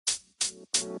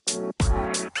Sugar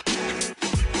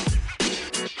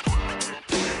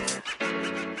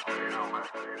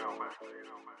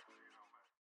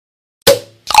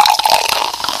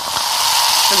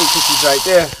cookies right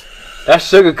there. That's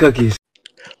sugar cookies.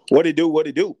 What it do? What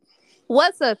it do?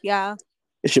 What's up, y'all?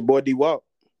 It's your boy D Walk.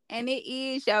 And it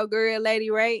is your girl,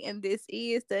 Lady Ray, and this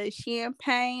is the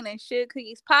Champagne and Sugar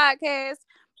Cookies podcast,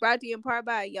 brought to you in part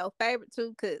by your favorite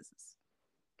two cousins.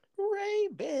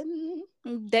 Raven.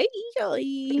 Bro.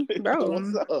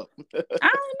 What's up? I don't know.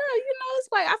 It's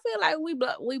like I feel like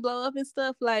we blow up and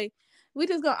stuff. Like we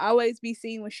just gonna always be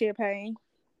seen with champagne.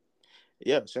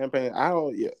 Yeah, champagne.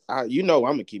 I'm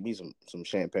gonna keep me some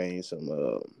champagne.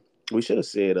 We should have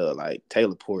said like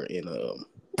Taylor Port and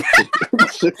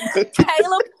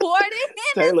Taylor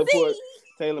Port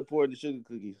Taylor Port and sugar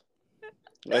cookies.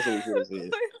 That's what we should have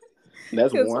said.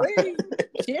 That's one.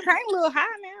 Champagne a little high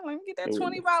now. Let me get that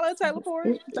 $20 Taylor Port.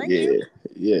 Thank you.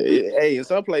 Yeah. Hey, in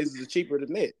some places it's cheaper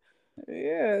than that.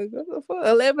 Yeah, for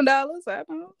 $11. I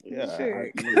know. Yeah,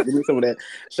 give me some of that.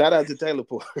 Shout out to Taylor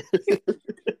Port.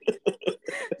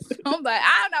 I'm like,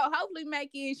 I don't know. Hopefully,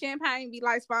 Mackie and Champagne be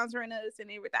like sponsoring us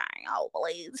and everything.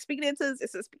 Hopefully, speaking into us,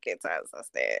 it's speaking to us.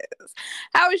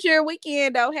 How was your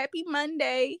weekend though? Happy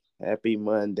Monday. Happy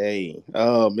Monday.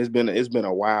 It's been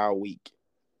a wild week.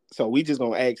 So we just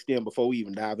gonna ask them before we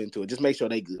even dive into it. Just make sure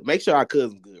they good. Make sure our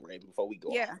cousin's good, right? Before we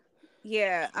go.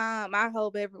 Yeah. I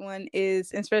hope everyone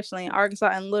is, especially in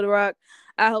Arkansas and Little Rock.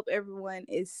 I hope everyone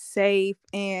is safe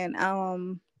and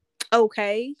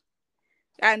okay.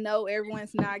 I know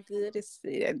everyone's not good. It's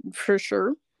for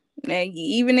sure. And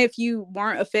even if you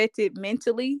weren't affected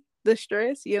mentally, the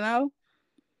stress, because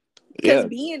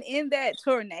being in that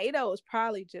tornado is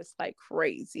probably just like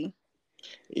crazy.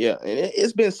 Yeah, and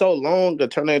it's been so long. The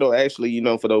tornado actually,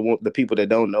 for the people that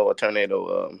don't know, a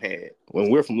tornado had when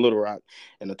we're from Little Rock,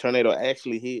 and the tornado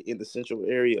actually hit in the central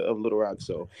area of Little Rock.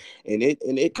 So, and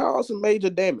it caused some major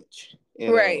damage.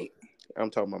 And, right. I'm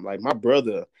talking about like my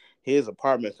brother, his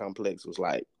apartment complex was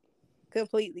like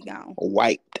completely gone,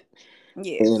 wiped.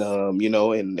 Yes. And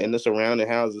and the surrounding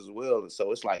houses as well. And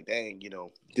so it's like, dang,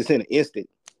 just in an instant,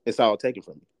 it's all taken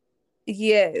from you.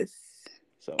 Yes.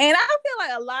 So. And I feel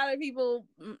like a lot of people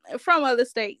from other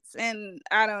states, and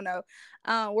I don't know,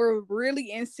 were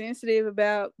really insensitive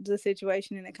about the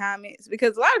situation in the comments,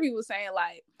 because a lot of people saying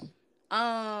like,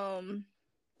 well,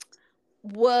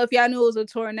 if y'all knew it was a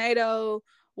tornado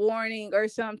warning or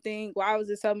something, why was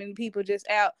there so many people just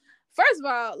out? First of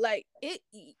all, like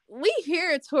we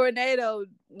hear a tornado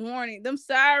warning, them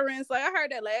sirens. Like I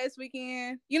heard that last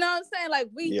weekend. You know what I'm saying? Like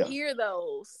we hear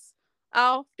those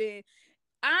often.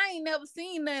 I ain't never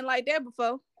seen nothing like that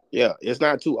before. Yeah, it's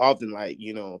not too often. Like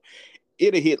it'll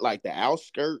hit like the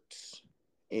outskirts,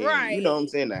 and, right? You know what I'm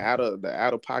saying, the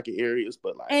outer pocket areas.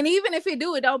 But like, and even if it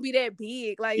do, it don't be that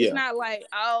big. Like it's not like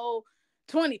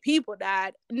 20 people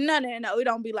died. No, it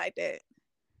don't be like that.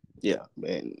 Yeah,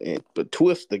 man. But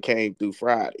Twister came through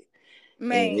Friday,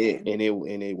 man, and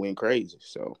it went crazy.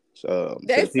 So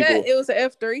they said it was an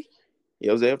F3.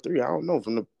 It was an F3. I don't know,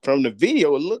 from the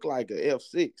video it looked like an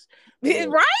F6.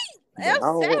 Right? I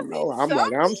don't know.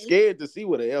 I'm scared to see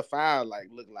what an F5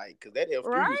 look like, because that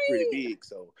F3 is pretty big.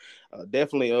 So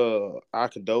definitely our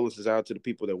condolences out to the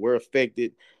people that were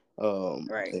affected.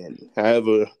 Right. And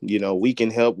however we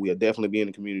can help, we'll definitely be in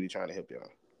the community trying to help y'all.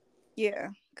 Yeah,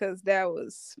 because that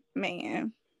was,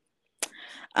 man.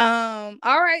 All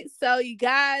right, so you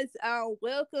guys,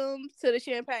 welcome to the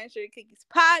Champagne Sugar Cookies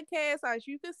podcast. As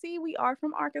you can see, we are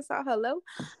from Arkansas. Hello.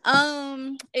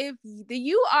 If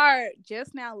you are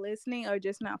just now listening or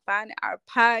just now finding our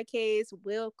podcast,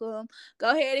 welcome.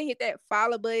 Go ahead and hit that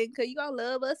follow button, because you're gonna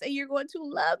love us and you're going to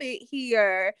love it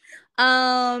here.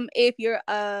 If you're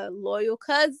a loyal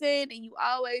cousin and you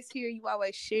always hear, you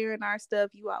always sharing our stuff,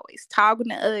 you always talking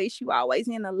to us, you always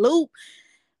in the loop,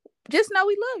 just know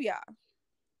we love y'all.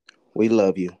 We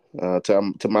love you.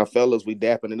 To my fellas, we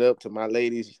dapping it up. To my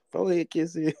ladies, go ahead,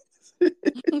 kiss it. Okay.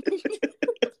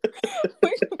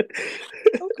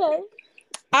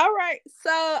 All right.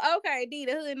 So, okay, D,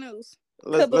 the hood news.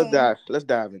 Let's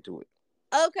dive into it.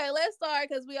 Okay, let's start,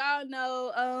 because we all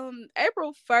know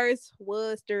April 1st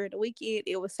was during the weekend.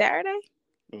 It was Saturday.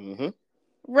 Mm-hmm.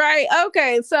 Right.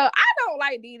 Okay. So I don't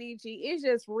like DDG. It's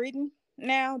just written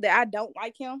now that I don't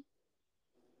like him.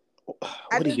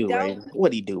 What do you do, Raven?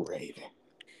 What do you do, Raven?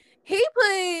 He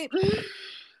put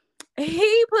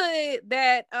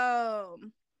that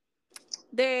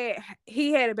that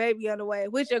he had a baby on the way,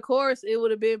 which of course it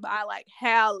would have been by like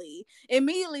Hallie.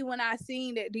 Immediately when I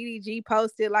seen that DDG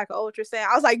posted like an ultrasound,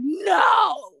 I was like,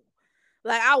 no.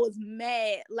 Like, I was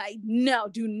mad. Like, no,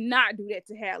 do not do that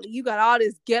to Hallie. You got all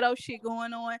this ghetto shit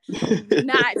going on. Do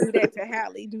not do that to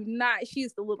Hallie. Do not.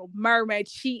 She's the little mermaid.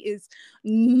 She is.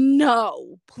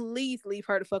 No, please leave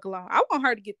her the fuck alone. I want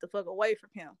her to get the fuck away from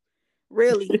him.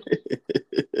 Really.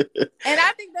 And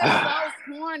I think that's so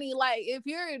corny. Like, if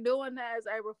you're doing that as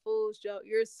April Fool's joke,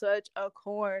 you're such a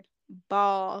corn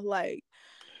ball. Like,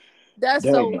 that's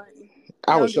so lame.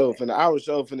 I was so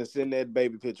finna send that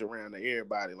baby picture around to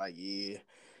everybody. Like, yeah,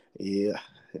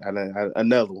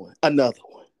 another one.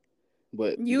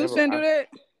 But you shouldn't do that.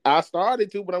 I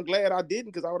started to, but I'm glad I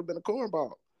didn't because I would have been a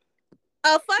cornball.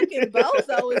 A fucking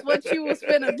bozo is what you was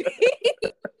finna be.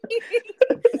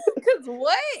 Cause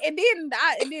what? And then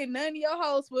none of your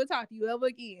hosts will talk to you ever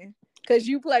again. Cause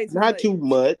you play too much. Not too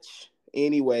much.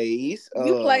 Anyways.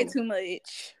 You play too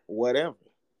much. Whatever.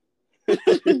 Wait,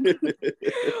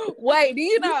 do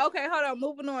you know? Okay, hold on.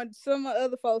 Moving on. Some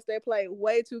other folks that play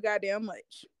way too goddamn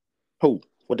much. Who?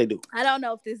 What they do? I don't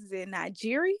know if this is in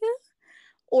Nigeria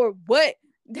or what.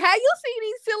 Have you seen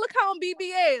these silicone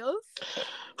BBLs?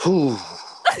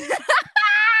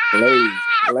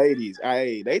 ladies,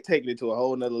 they taking it to a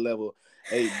whole nother level.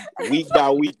 Hey, week by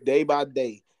week, day by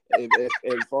day, as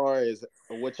far as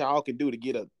what y'all can do to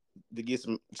get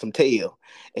some tail,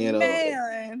 and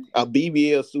a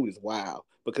BBL suit is wild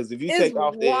because if you take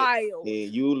off that, and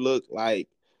you look like,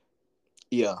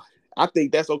 yeah, I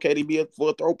think that's okay to be for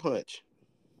a throat punch.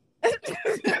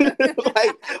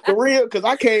 Like, for real, because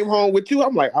I came home with you.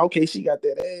 I'm like, okay, she got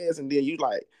that ass, and then you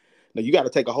like, no, you got to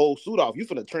take a whole suit off. You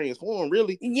finna transform,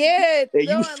 really? Yeah, and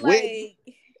you sweat. Like,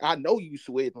 I know you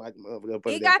sweating like motherfucker.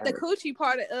 It got the coochie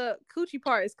part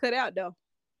is cut out though.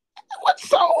 What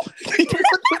so?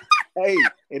 Hey,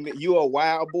 and you a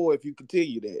wild boy if you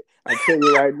continue that. I'm telling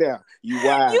you right now, you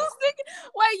wild. He's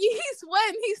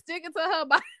sweating. He's sticking to her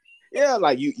body. Yeah,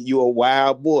 like you a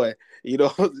wild boy. You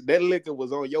know, that liquor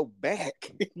was on your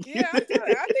back. Yeah, I'm telling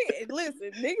you, I think,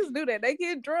 listen, niggas do that. They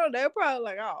get drunk. They're probably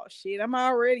like, oh, shit, I'm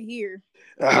already here.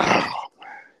 I'm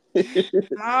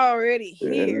already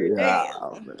here.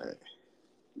 Damn. Man.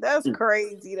 That's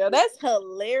crazy, though. That's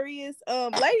hilarious.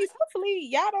 Ladies, hopefully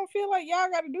y'all don't feel like y'all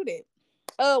got to do that.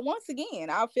 Once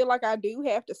again, I feel like I do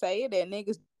have to say it that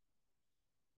niggas.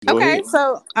 Okay,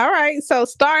 so all right, so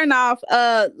starting off,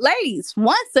 ladies,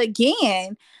 once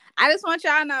again, I just want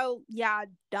y'all to know y'all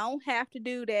don't have to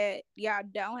do that. Y'all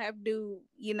don't have to,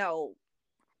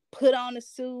 put on a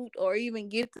suit or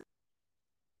even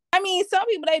I mean, some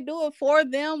people they do it for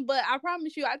them, but I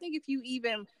promise you, I think if you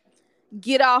even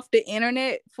get off the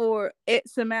internet for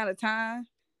X amount of time,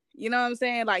 you know what I'm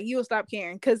saying? Like, you'll stop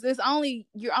caring because you're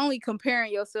only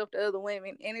comparing yourself to other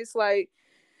women, and it's like,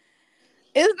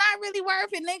 it's not really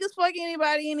worth it. Niggas fuck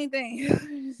anybody,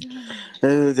 anything.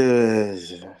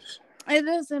 It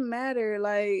doesn't matter.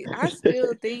 Like, I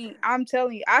still think, I'm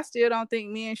telling you, I still don't think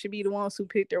men should be the ones who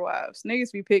pick their wives.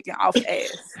 Niggas be picking off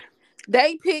ass.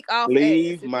 They pick off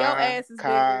Leave ass. My your ass is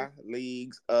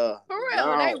colleagues up. For real,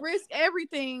 no. They risk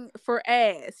everything for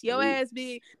ass. Your ass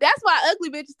big. That's why ugly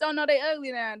bitches don't know they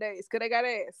ugly nowadays, because they got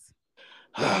ass.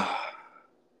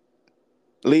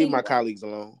 Leave my colleagues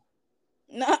alone.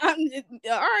 No, I'm just,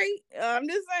 all right. I'm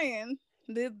just saying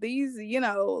these,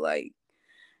 like,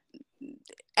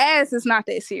 ass is not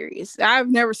that serious. I've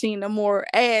never seen a more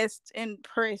ass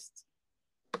impressed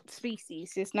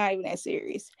species. It's not even that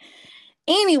serious.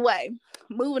 Anyway,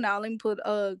 moving on. Let me put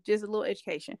just a little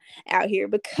education out here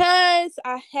because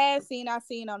I seen on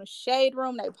the Shade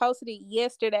Room, they posted it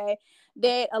yesterday,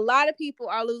 that a lot of people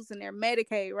are losing their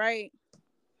Medicaid, right?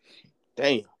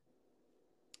 Damn.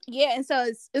 Yeah, and so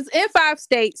it's in 5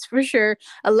 states for sure.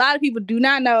 A lot of people do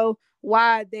not know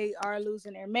why they are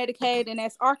losing their Medicaid, and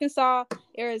that's Arkansas,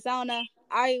 Arizona,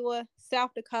 Iowa,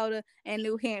 South Dakota, and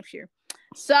New Hampshire.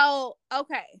 So,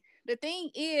 okay, the thing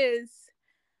is,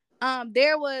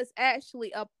 there was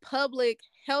actually a public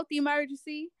health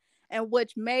emergency, and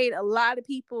which made a lot of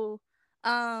people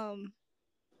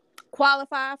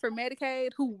qualify for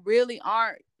Medicaid who really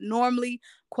aren't normally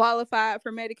qualified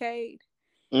for Medicaid.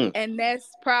 And that's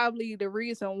probably the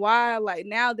reason why, like,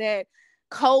 now that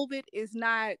COVID is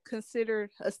not considered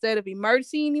a state of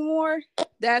emergency anymore,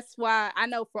 that's why I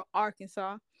know for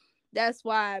Arkansas, that's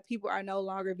why people are no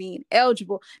longer being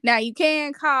eligible. Now, you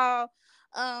can call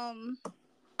and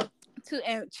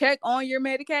check on your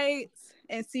Medicaids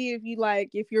and see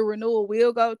if your renewal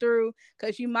will go through,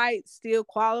 because you might still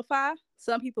qualify.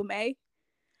 Some people may,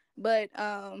 but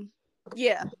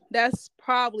yeah, that's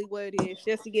probably what it is,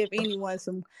 just to give anyone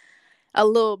a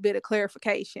little bit of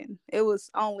clarification. It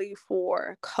was only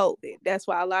for COVID. That's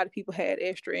why a lot of people had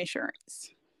extra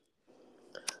insurance.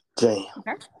 Damn.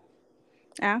 Okay.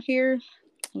 Out here,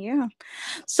 Yeah.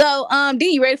 So,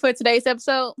 D, you ready for today's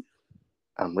episode?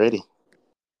 I'm ready.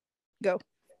 Go.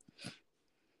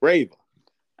 Raven.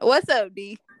 What's up,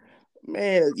 D?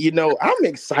 Man, I'm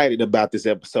excited about this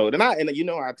episode. I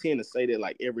tend to say that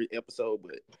like every episode,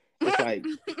 but it's like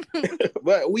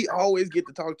but we always get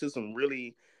to talk to some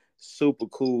really super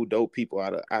cool, dope people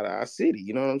out of our city.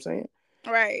 You know what I'm saying?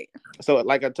 Right. So,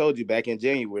 like I told you back in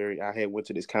January, I had went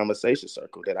to this conversation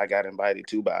circle that I got invited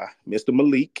to by Mr.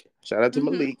 Malik. Shout out to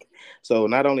Malik. So,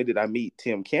 not only did I meet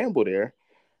Tim Campbell there,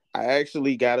 I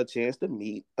actually got a chance to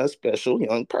meet a special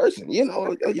young person,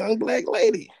 a young black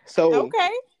lady. So, Okay.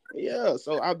 yeah,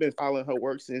 so I've been following her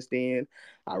work since then.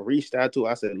 I reached out to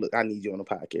her. I said, "Look, I need you on the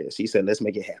podcast." She said, "Let's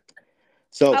make it happen."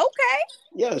 So, Okay.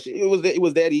 yeah, it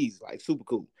was that easy, like super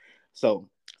cool. So,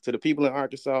 to the people in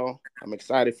Arkansas, I'm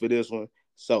excited for this one.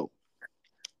 So,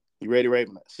 you ready,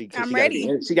 Raven? I'm ready.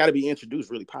 She got to be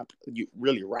introduced really popular,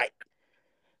 really right.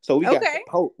 So we got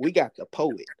the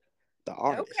poet, the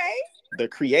artist, the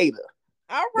creator,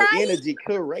 all the right, energy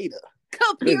curator.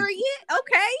 Period.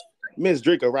 Okay. Miss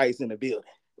Drinker Rice in the building.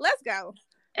 Let's go.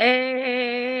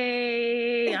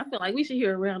 Hey, I feel like we should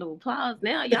hear a round of applause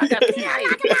now. Y'all got to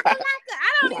I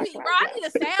don't even, bro. I need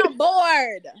a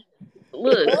soundboard.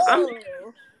 Look,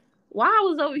 while I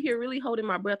was over here really holding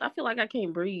my breath, I feel like I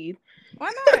can't breathe.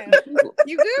 Why not?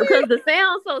 You good? Because the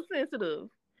sound's so sensitive.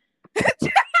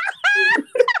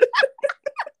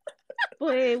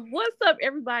 But what's up,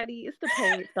 everybody? It's the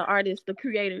poet, the artist, the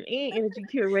creator, and energy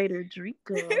curator,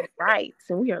 Drika Wrights,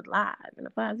 and we are live in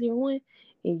the 501.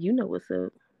 And you know what's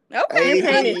up. Okay,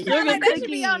 hey. that should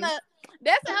be on the.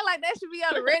 That sounds like that should be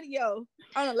on the radio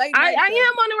on the late night. I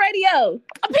am on the radio.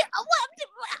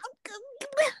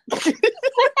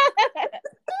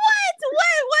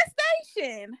 What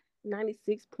station?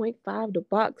 96.5 The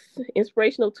Box.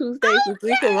 Inspirational Tuesdays with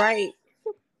Drika Wright.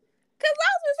 Cause I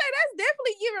was gonna say that's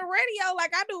definitely giving radio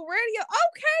like I do radio.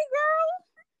 Okay, girl.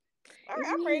 All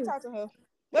right, I'm ready to talk to her.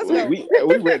 Let's go. We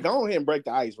ready. Go ahead and break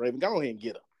the ice, Raven. Go ahead and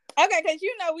get her. Okay, because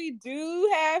we do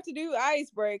have to do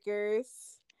icebreakers.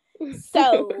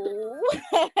 So,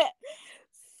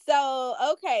 so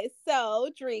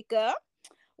Drika,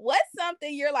 what's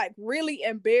something you're like really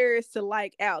embarrassed to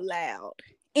like out loud?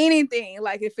 Anything,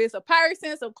 like if it's a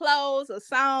person, some clothes, a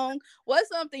song, what's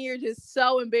something you're just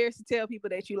so embarrassed to tell people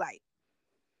that you like?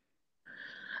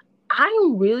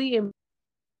 I really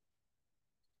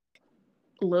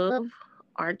love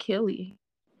R. Kelly.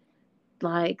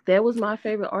 Like, that was my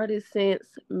favorite artist since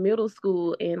middle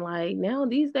school. And like now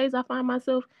these days I find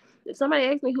myself, if somebody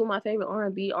asks me who my favorite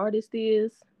R&B artist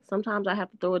is, sometimes I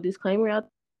have to throw a disclaimer out.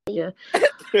 Yeah,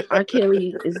 R.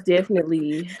 Kelly is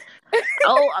definitely.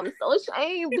 Oh, I'm so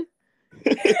ashamed.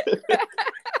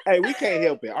 Hey, we can't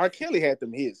help it. R. Kelly had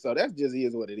them hits, so that just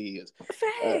is what it is.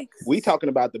 Facts. We talking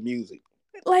about the music.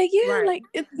 Like, yeah, right.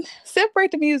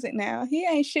 Separate the music now. He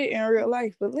ain't shit in real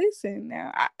life, but listen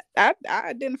now, I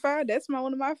identify that's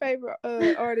one of my favorite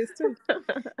artists too.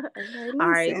 All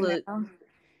right, look. Now.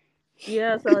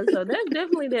 Yeah, so that's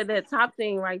definitely that top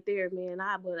thing right there, man.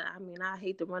 I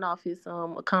hate to run off his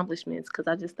accomplishments because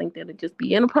I just think that it'd just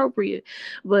be inappropriate.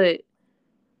 But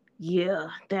yeah,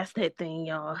 that's that thing,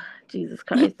 y'all. Jesus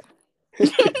Christ.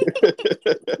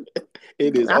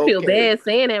 It is. I feel bad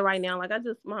saying that right now. Like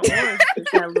my arms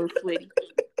just got a little sweaty.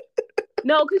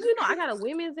 No, because I got a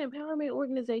women's empowerment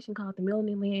organization called the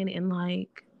MELANIN, and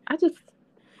like I just.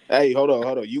 Hey, hold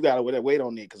on. You gotta wait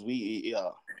on it because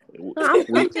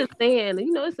I'm just saying,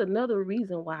 it's another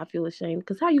reason why I feel ashamed.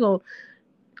 Because how you gonna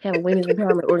have a women's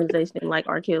empowerment organization like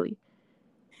R. Kelly?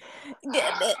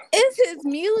 It's his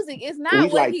music. It's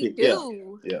not what he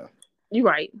do. Yeah. You're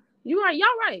right. Y'all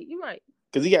right. You're right.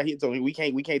 Because he got hits on him. We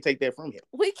can't take that from him.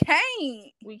 We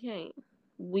can't.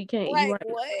 Like, right.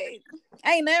 What?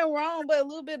 Ain't nothing wrong but a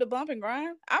little bit of bump and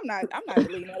grind. I'm not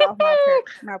deleting that off my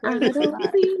playlist. I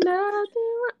don't see nothing.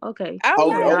 Okay.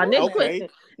 Next question.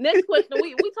 Next question.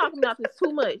 We talking about this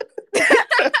too much.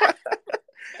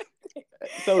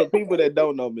 So the people that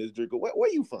don't know Miss Drika,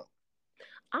 where you from?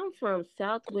 I'm from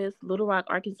Southwest Little Rock,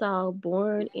 Arkansas,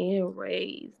 born and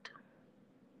raised.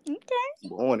 Okay.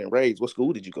 Born and raised. What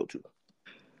school did you go to?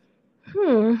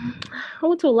 I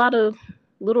went to a lot of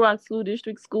Little Rock School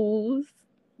District schools.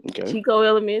 Okay. Chico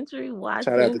Elementary,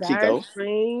 Watson, shout out to Chico.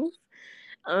 Springs.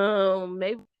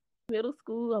 Maybe middle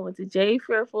school. I went to J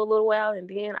Fair for a little while, and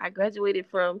then I graduated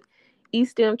from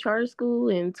East Stem Charter School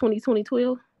in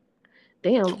 2012.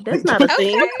 Damn, that's not a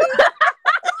thing. Okay.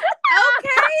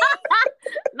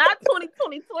 Not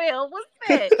 2012. What's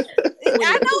that?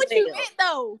 I know what you meant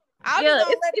though.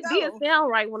 It did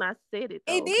sound right when I said it.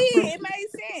 Though. It did. It made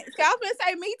sense. I was gonna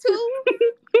say me too.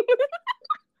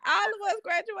 All of us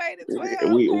graduated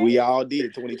 12. We all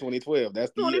did 2012.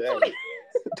 That's the year. 2020.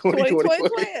 2012.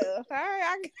 2012. All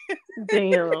right.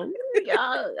 Damn.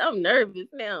 Y'all, I'm nervous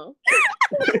now.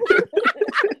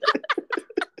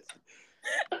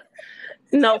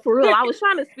 No, for real. I was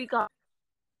trying to speak all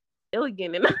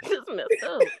elegant and I just messed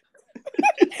up.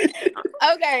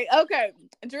 Okay.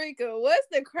 Drika, what's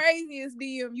the craziest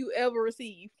DM you ever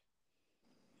received?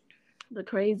 The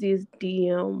craziest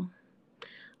DM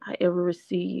I ever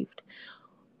received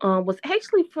was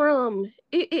actually from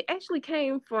it actually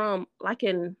came from like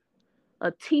a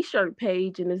t-shirt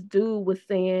page, and this dude was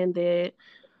saying that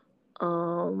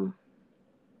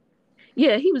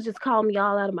yeah, he was just calling me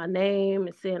all out of my name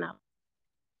and saying I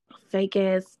fake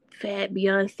ass fat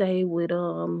Beyonce with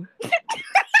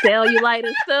cellulite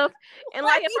and stuff. And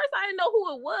like at first I didn't know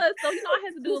who it was, so I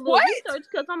had to do a little research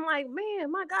because I'm like,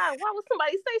 man, my God, why would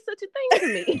somebody say such a thing to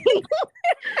me?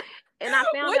 And I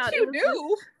found out you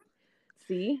do.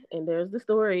 See, and there's the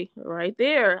story right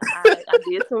there. I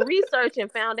did some research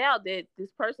and found out that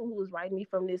this person who was writing me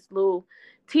from this little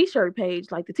t-shirt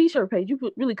page, like the t-shirt page, you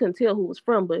really couldn't tell who it was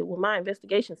from, but with my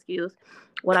investigation skills,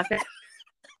 what I found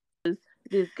was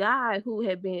this guy who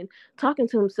had been talking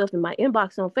to himself in my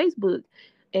inbox on Facebook.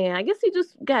 And I guess he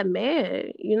just got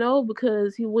mad,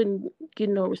 because he wouldn't get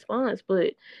no response.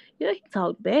 But yeah, he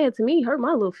talked bad to me, hurt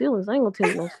my little feelings. I ain't gonna tell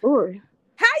you no story.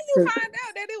 How you find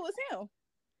out that it was him?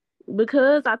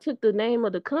 Because I took the name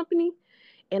of the company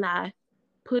and I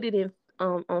put it in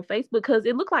on Facebook because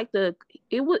it looked like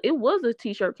it was a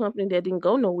t-shirt company that didn't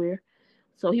go nowhere.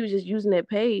 So he was just using that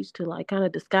page to like kind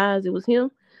of disguise it was him.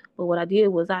 But what I did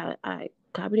was I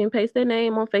copied and pasted their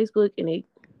name on Facebook, and it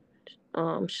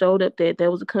showed up that there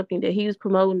was a company that he was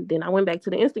promoting. Then I went back to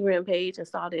the Instagram page and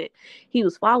saw that he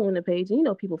was following the page. And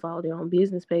people follow their own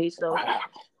business page. So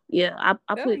yeah,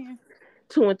 I put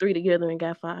 2 and 3 together and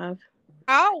got 5.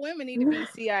 All women need to be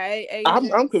CIA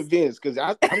agents. I'm convinced because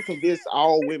I'm convinced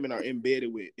all women are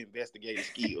embedded with investigative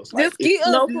skills. Like, the skills,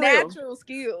 no, natural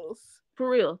skills. For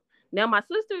real. Now my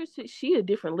sister, she a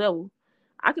different level.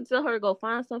 I could tell her to go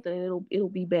find something and it'll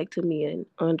be back to me in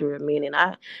under a minute.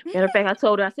 Matter of fact, I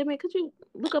told her, I said, man, could you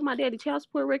look up my daddy child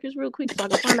support records real quick so I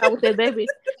can find out what that baby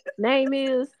name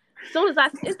is? As soon as I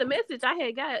sent the message, I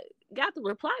had got the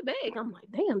reply back. I'm like,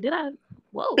 damn, did I?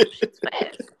 Whoa, shit's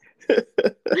fast.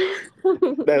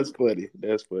 That's funny.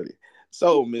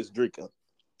 So, Miss Drika,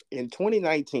 in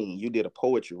 2019, you did a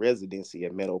poetry residency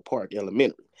at Meadow Park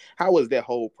Elementary. How was that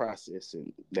whole process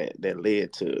and that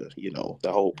led to,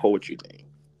 the whole poetry thing?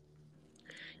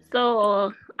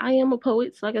 So I am a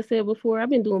poet. So like I said before, I've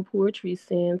been doing poetry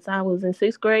since I was in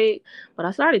 6th grade, but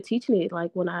I started teaching it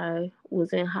like when I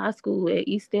was in high school at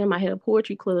East End. I had a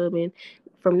poetry club, and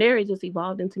from there it just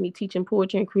evolved into me teaching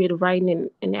poetry and creative writing in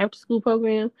an after school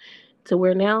program, to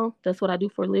where now that's what I do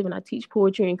for a living. I teach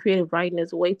poetry and creative writing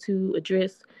as a way to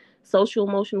address social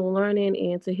emotional learning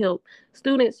and to help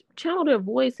students channel their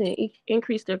voice and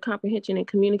increase their comprehension and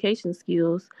communication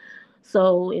skills.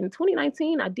 So in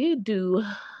 2019, I did do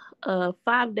a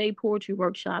 5-day poetry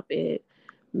workshop at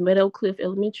Meadowcliff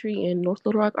Elementary in North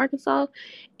Little Rock, Arkansas.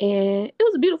 And it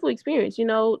was a beautiful experience.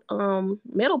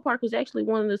 Meadow Park was actually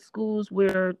one of the schools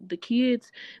where the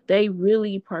kids, they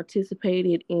really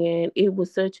participated, and it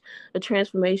was such a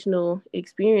transformational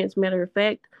experience. Matter of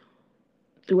fact,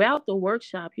 throughout the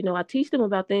workshop, I teach them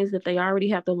about things that they already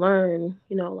have to learn,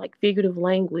 like figurative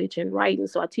language and writing.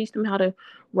 So I teach them how to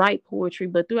write poetry.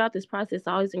 But throughout this process,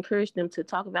 I always encourage them to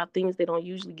talk about things they don't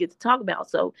usually get to talk about.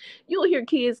 So you'll hear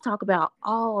kids talk about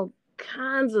all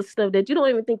kinds of stuff that you don't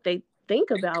even think they think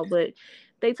about, but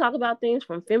they talk about things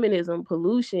from feminism,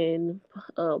 pollution,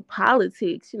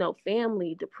 politics,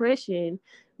 family, depression,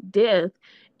 death.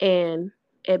 And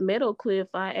at Meadowcliff,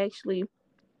 I actually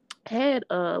had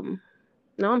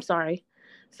no, I'm sorry.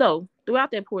 So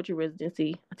throughout that poetry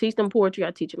residency, I teach them poetry.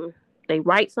 I teach them, they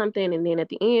write something, and then at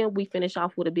the end, we finish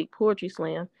off with a big poetry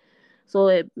slam. So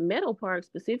at Meadow Park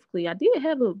specifically, I did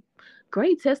have a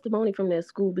great testimony from that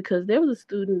school because there was a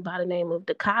student by the name of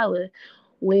Dakila.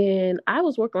 When I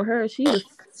was working on her, she was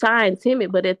shy and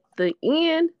timid, but at the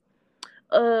end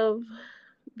of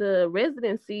the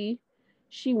residency,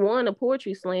 she won a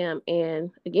poetry slam.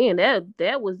 And again,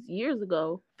 that was years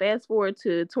ago. Fast forward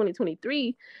to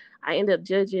 2023, I ended up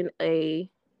judging a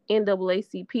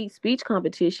NAACP speech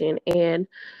competition, and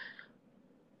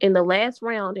in the last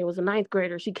round, there was a 9th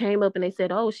grader. She came up and they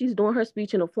said, oh, she's doing her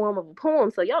speech in the form of a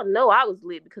poem. So y'all know I was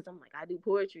lit because I'm like, I do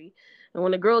poetry. And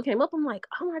when the girl came up, I'm like,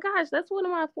 oh my gosh, that's one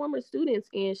of my former students.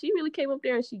 And she really came up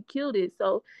there and she killed it.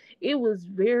 So it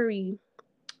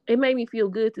made me feel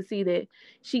good to see that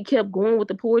she kept going with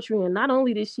the poetry. And not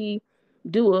only did she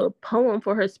do a poem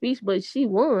for her speech, but she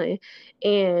won.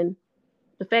 And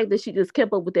the fact that she just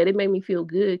kept up with that, it made me feel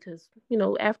good because,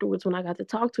 afterwards when I got to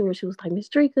talk to her, she was like, Miss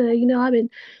Drika, I've been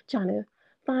trying to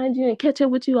find you and catch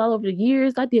up with you all over the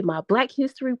years. I did my Black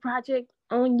History project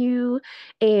on you.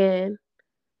 And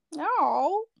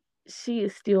Oh, she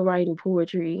is still writing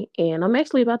poetry. And I'm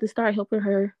actually about to start helping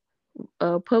her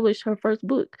publish her first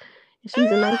book.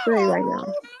 She's in ninth grade right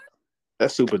now.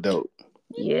 That's super dope.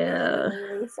 Yeah.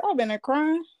 Yes, I've been there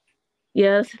crying.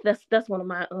 Yes, that's one of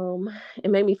my it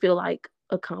made me feel like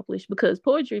accomplished because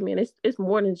poetry, man, it's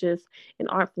more than just an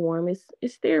art form.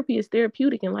 It's therapy, it's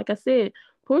therapeutic. And like I said,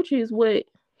 poetry is what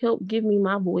helped give me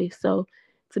my voice. So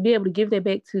to be able to give that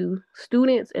back to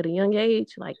students at a young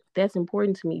age, like that's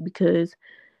important to me because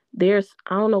I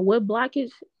don't know what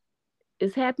blockage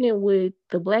is happening with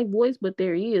the Black voice, but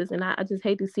there is. And I just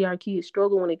hate to see our kids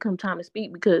struggle when it comes time to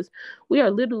speak because we are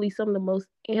literally some of the most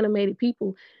animated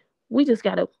people. We just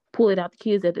got to pull it out the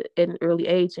kids at an early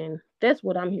age. And that's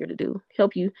what I'm here to do.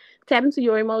 Help you tap into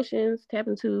your emotions, tap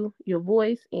into your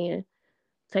voice, and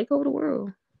take over the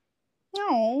world.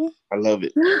 Oh, I love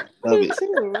it. Love me it.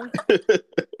 too.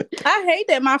 I hate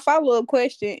that my follow-up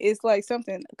question is like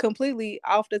something completely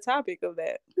off the topic of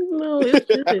that. No, it's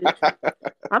good.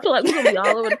 I feel like we're going to be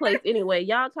all over the place anyway.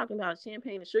 Y'all talking about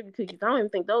champagne and sugar cookies. I don't even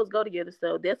think those go together.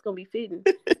 So that's going to be fitting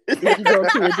if you go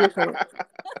to a different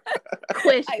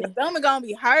question. Like, stomach going to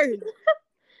be hurt.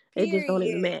 They just don't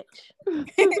even match.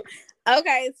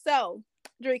 Okay, so,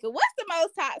 Drika, what's the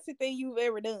most toxic thing you've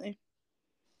ever done?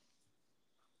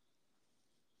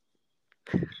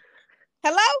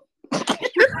 Hello? Is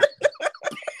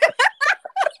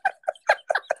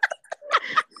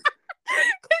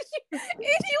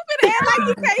you finna act like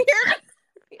you can't hear me?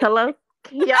 Hello?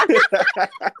 Yeah.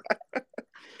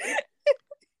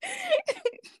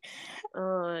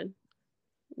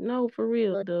 No, for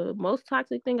real. The most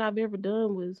toxic thing I've ever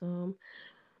done was,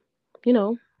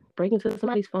 break into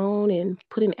somebody's phone and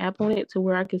put an app on it to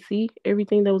where I could see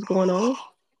everything that was going on.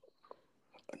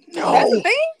 No. That's the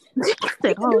thing?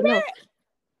 Said, oh, no.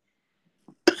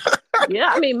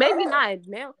 Yeah, I mean, maybe not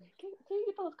now. Can you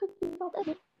get those cookies off of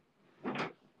it?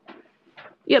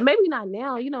 Yeah, maybe not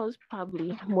now. It's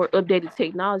probably more updated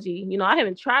technology. I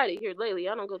haven't tried it here lately.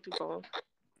 I don't go through phones.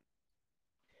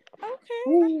 Okay.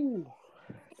 Ooh.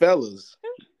 Fellas.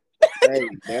 Hey,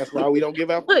 that's why we don't give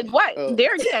out. Look, what?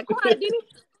 Derek got quiet, didn't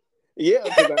he? Yeah,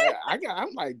 because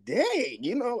I'm like,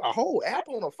 dang, a whole app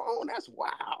on a phone. That's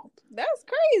wild. That's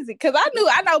crazy. Because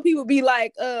I know people be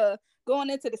like,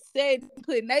 going into the set,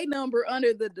 putting their number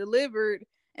under the delivered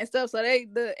and stuff. So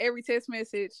every text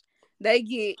message they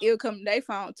get, it'll come to their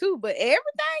phone too. But everything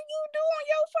you do on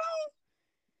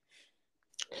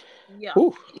your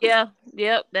phone. Yeah.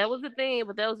 Yep. That was the thing,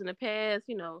 but that was in the past.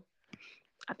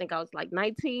 I think I was like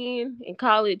 19 in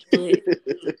college, but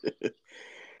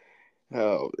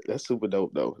oh, that's super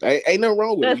dope though. Ain't nothing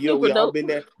wrong with it. We all been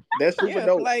there. That's super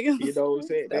dope. Like, you know what I'm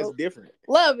saying? That's different.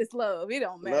 Love is love. It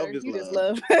don't matter. Love is you love. just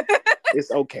love.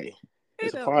 It's okay.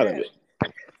 It's a part of it.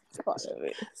 It's a part of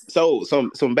it. So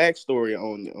some backstory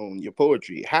on your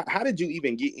poetry. How did you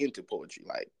even get into poetry?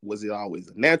 Like, was it always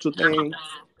a natural thing?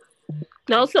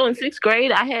 No, so in 6th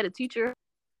grade, I had a teacher,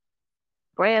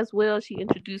 Braswell. She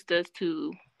introduced us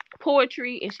to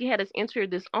poetry, and she had us enter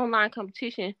this online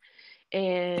competition,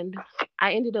 and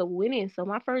I ended up winning. So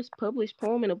my first published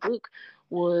poem in a book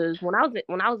was when I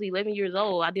was 11 years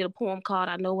old. I did a poem called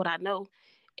 "I Know What I Know,"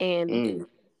 and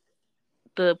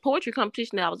the poetry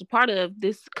competition that I was a part of,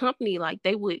 this company, like,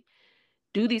 they would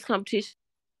do these competitions,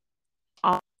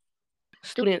 all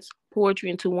students' poetry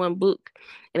into one book,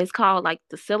 and it's called like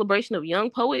the Celebration of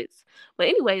Young Poets. But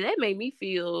anyway, that made me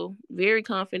feel very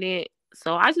confident.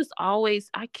 So I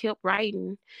kept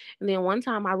writing, and then one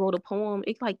time I wrote a poem.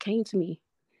 It like came to me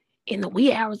in the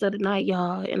wee hours of the night,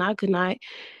 y'all, and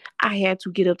I had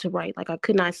to get up to write. Like, I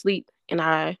could not sleep, and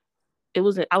I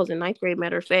was in 9th grade,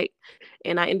 matter of fact,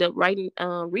 and I ended up reading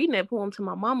that poem to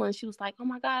my mama, and she was like, "Oh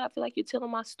my God, I feel like you're telling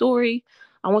my story.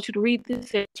 I want you to read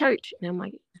this at church." And I'm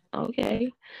like, "Okay."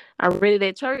 I read it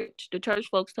at church. The church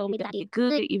folks told me that I did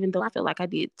good, even though I felt like I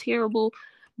did terrible,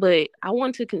 but I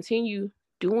wanted to continue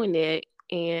doing that,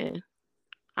 and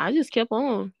I just kept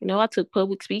on. I took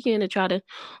public speaking to try to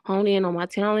hone in on my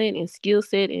talent and skill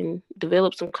set and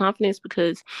develop some confidence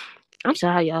because I'm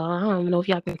shy, y'all. I don't even know if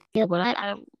y'all can tell, but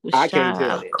I was shy. Can't tell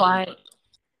I was quiet.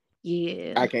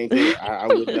 Yeah. I can't tell. I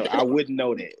wouldn't know. I wouldn't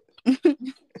know that.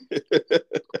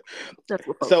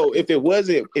 So if it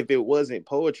wasn't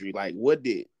poetry, like what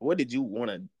did you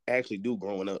want to actually do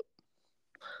growing up?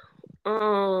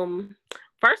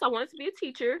 First I wanted to be a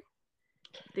teacher.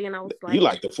 Then I was You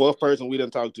like, like the fourth person we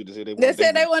done talked to that said They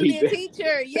said they want want to to be a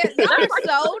teacher. Yeah, y'all that's are like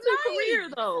the so go-to nice. career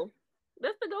though.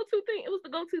 That's the go-to thing. It was the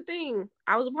go-to thing.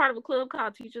 I was a part of a club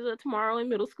called Teachers of Tomorrow in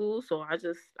middle school, so I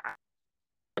wanted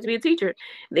to be a teacher.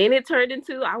 Then it turned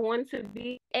into I wanted to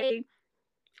be a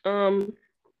um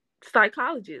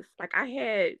psychologist. Like I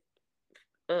had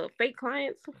fake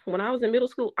clients when I was in middle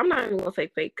school. I'm not even gonna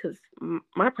say fake because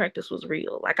my practice was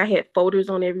real. Like I had folders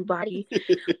on everybody. We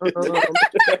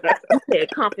had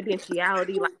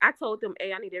confidentiality. Like I told them,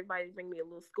 hey, I need everybody to bring me a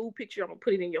little school picture. I'm gonna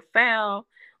put it in your file.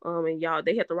 And y'all,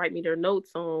 they had to write me their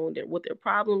notes on what their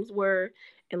problems were.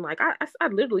 And like I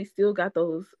literally still got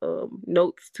those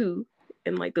notes too.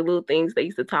 And like the little things they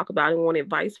used to talk about and want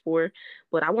advice for.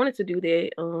 But I wanted to do that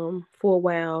for a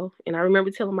while. And I remember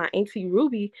telling my auntie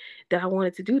Ruby that I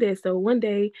wanted to do that. So one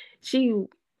day she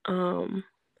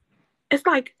it's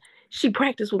like she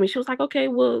practiced with me. She was like, okay,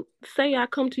 well, say I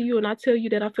come to you and I tell you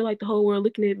that I feel like the whole world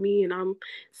looking at me and I'm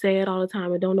sad all the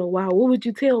time and don't know why. What would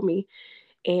you tell me?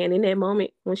 And in that moment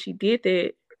when she did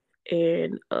that,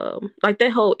 and like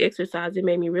that whole exercise, it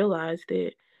made me realize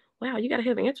that, wow, you gotta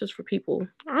have answers for people.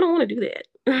 I don't want to do that.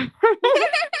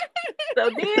 So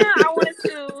then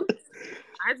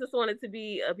I just wanted to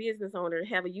be a business owner,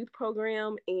 have a youth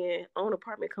program, and own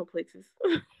apartment complexes.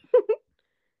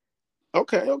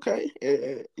 Okay.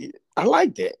 I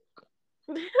like that.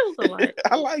 It was a lot.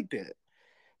 I like that.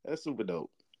 That's super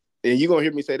dope. And you gonna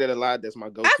hear me say that a lot. That's my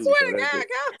go-to. I swear so to that's God, it.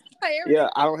 God. Yeah,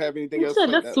 I don't have anything else to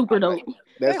say. That's super dope.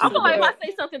 That's I super feel like dope. if I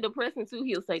say something depressing too,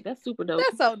 he'll say that's super dope.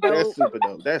 That's so That's dope. super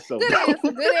dope. That's so Good dope.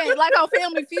 answer. Good answer. Like on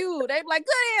Family Feud, they be like,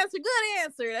 good answer. Good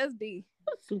answer. That's D.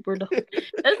 Super dope. That's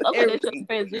okay. That's Everything. a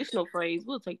transitional phrase.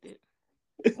 We'll take that.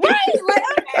 Right? Like,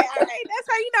 okay, all right. That's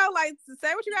how you know, like,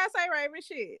 say what you gotta say, Raven.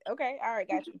 Shit. Okay, all right,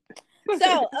 got you.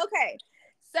 So, okay.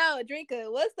 So,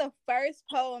 Drinka, what's the first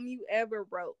poem you ever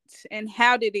wrote and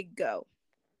how did it go?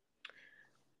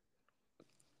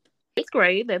 8th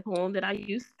grade, that poem that I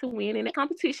used to win in a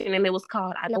competition, and it was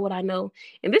called I Know What I Know.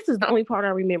 And this is the only part I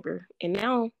remember. And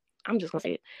now I'm just gonna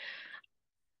say it.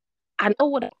 I know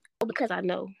what I know because I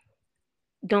know.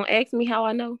 Don't ask me how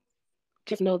I know.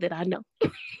 Just know that I know.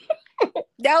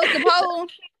 That was the poem.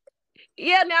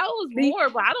 Yeah, now it was more,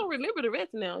 but I don't remember the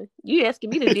rest now. You asking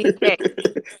me to dig back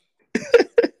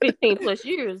 15 plus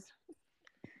years.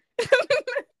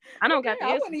 I don't got the I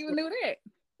answer. wouldn't even knew that.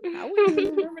 I wouldn't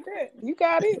even remember that. You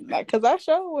got it. Like, cause I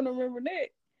sure wouldn't remember that.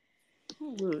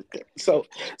 So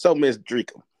Miss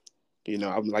Drika,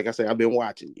 I'm like I said, I've been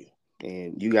watching you,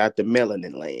 and you got the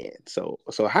melanin land. So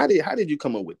how did you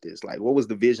come up with this? Like, what was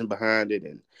the vision behind it,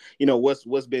 and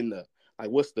what's been the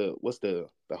what's the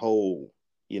whole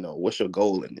what's your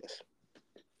goal in this?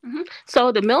 Mm-hmm.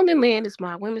 So the Melanin Land is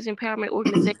my women's empowerment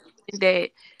organization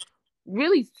that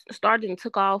really started and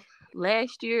took off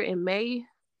last year in May.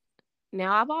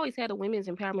 Now, I've always had a women's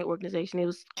empowerment organization. It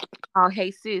was called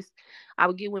Hey Sis. I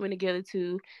would get women together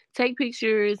to take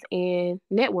pictures and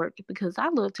network because I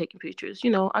love taking pictures.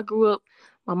 I grew up,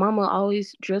 my mama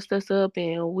always dressed us up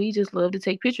and we just love to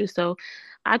take pictures. So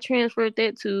I transferred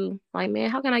that to like, man,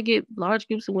 how can I get large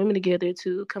groups of women together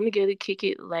to come together, kick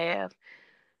it, laugh,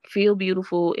 feel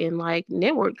beautiful, and like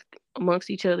network amongst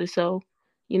each other. So,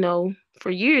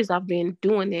 for years I've been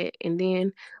doing that. And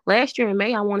then last year in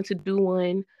May, I wanted to do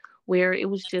one where it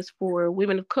was just for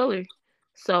women of color.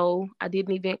 So I did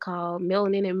an event called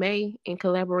Melanin in May in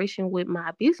collaboration with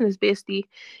my business bestie,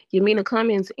 Yamina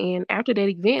Cummins. And after that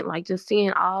event, like just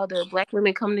seeing all the Black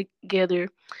women come together,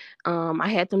 I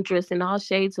had them dressed in all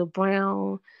shades of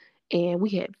brown, and we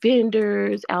had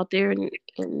vendors out there and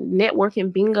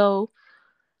networking bingo.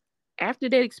 After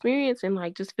that experience and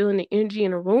like just feeling the energy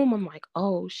in the room, I'm like,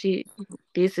 oh shit,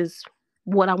 this is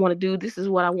what I want to do. This is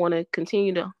what I want to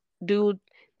continue to do.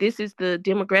 This is the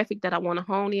demographic that I want to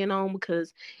hone in on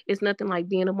because it's nothing like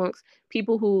being amongst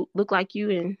people who look like you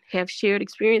and have shared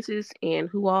experiences and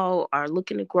who all are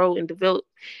looking to grow and develop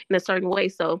in a certain way.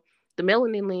 So the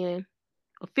Melanin Land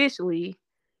officially,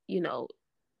 you know,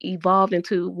 evolved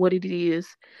into what it is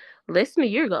less than a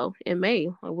year ago in May.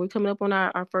 Like, we're coming up on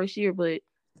our first year, but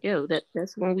yeah,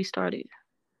 that's when we started.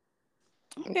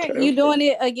 Okay, you doing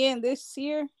it again this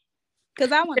year?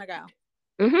 Cause I want to go.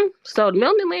 So the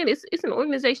Melanin Land is it's an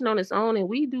organization on its own, and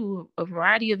we do a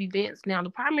variety of events. Now, the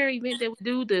primary event that we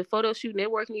do, the photo shoot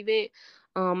networking event,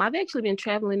 I've actually been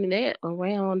traveling in that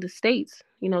around the states.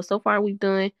 So far we've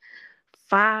done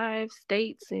 5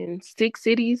 states and 6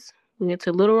 cities. We went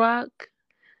to Little Rock,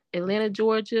 Atlanta,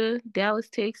 Georgia, Dallas,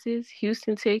 Texas,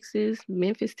 Houston, Texas,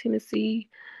 Memphis, Tennessee,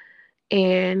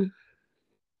 and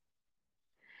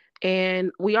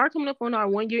and we are coming up on our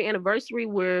 1-year anniversary.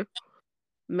 Where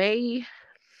May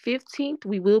 15th,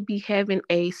 we will be having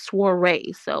a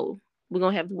soiree. So we're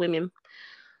going to have the women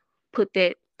put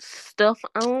that stuff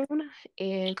on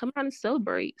and come out and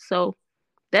celebrate. So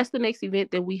that's the next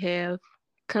event that we have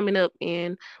coming up.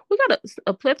 And we got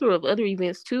a plethora of other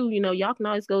events too. You know, y'all can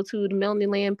always go to the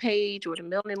Melanin Land page or the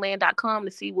melaninland.com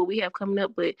to see what we have coming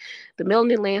up. But the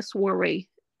Melanin Land soiree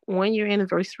 1 year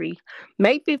anniversary,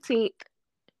 May 15th,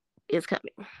 is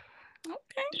coming.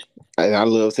 Okay. And I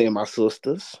love seeing my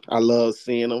sisters. I love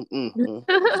seeing them.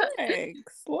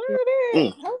 Thanks. Look Yeah. at it.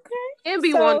 Mm. Okay. And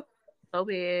be one So so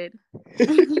bad.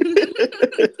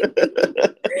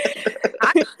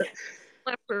 I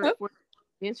want for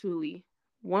eventually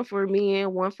one for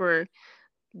men, one for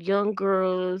young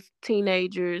girls,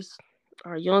 teenagers,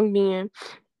 or young men.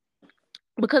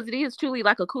 Because it is truly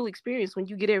like a cool experience when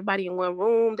you get everybody in one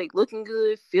room, they looking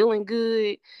good, feeling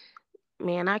good.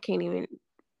 Man, I can't even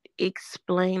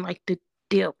explain like the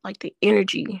depth, like the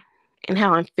energy and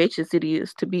how infectious it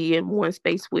is to be in one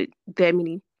space with that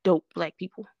many dope Black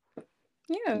people.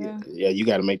 yeah. Yeah, you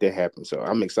got to make that happen. So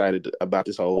I'm excited about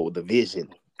the vision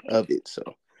of it. So,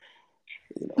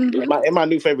 you know, Mm-hmm. and my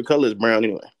new favorite color is brown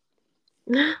anyway.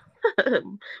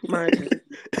 Mine too.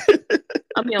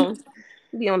 I'll be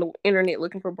on the internet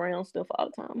looking for brown stuff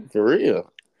all the time. For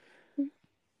real.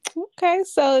 Okay,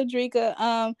 so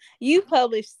Drika, you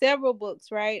published several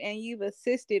books, right? And you've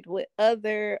assisted with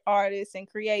other artists in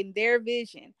creating their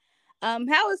vision.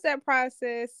 How is that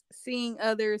process seeing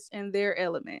others in their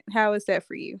element? How is that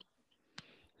for you?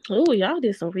 Oh, y'all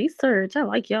did some research. I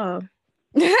like y'all.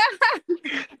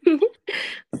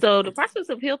 So the process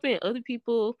of helping other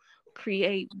people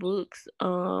create books,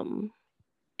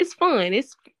 it's fun.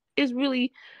 It's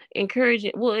really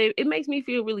encouraging. Well, it makes me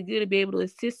feel really good to be able to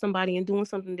assist somebody in doing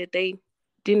something that they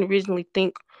didn't originally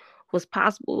think was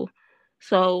possible.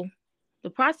 So the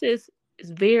process is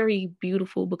very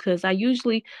beautiful because I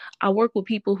work with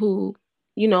people who,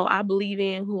 you know, I believe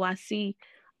in, who I see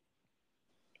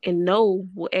and know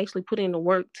will actually put in the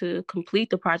work to complete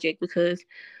the project because,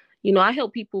 you know, I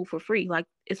help people for free. Like,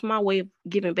 it's my way of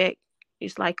giving back.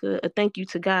 It's like a thank you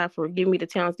to God for giving me the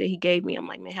talents that he gave me. I'm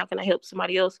like, man, how can I help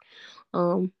somebody else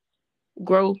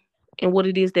grow in what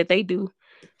it is that they do?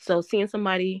 So seeing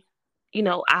somebody, you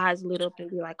know, eyes lit up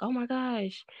and be like, oh my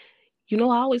gosh, you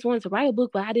know, I always wanted to write a book,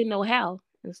 but I didn't know how.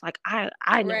 And it's like, I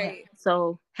know how. Right.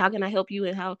 So how can I help you,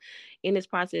 and how in this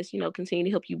process, you know, continue to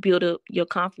help you build up your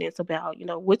confidence about, you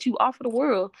know, what you offer the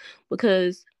world?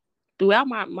 Because throughout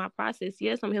my process,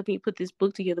 yes, I'm helping you put this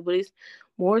book together, but it's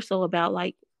more so about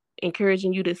like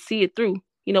encouraging you to see it through.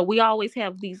 You know, we always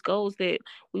have these goals that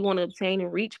we want to obtain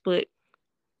and reach, but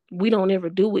we don't ever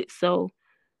do it. So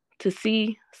to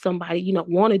see somebody, you know,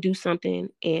 want to do something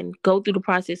and go through the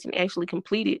process and actually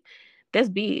complete it, that's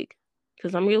big.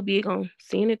 Because I'm real big on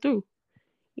seeing it through.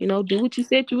 You know, do what you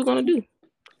said you were going to do.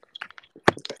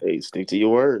 Hey, stick to your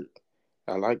word.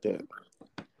 I like that.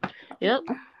 Yep.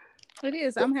 It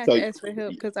is. I'm gonna have So, to ask for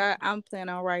help because I'm planning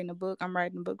on writing a book. I'm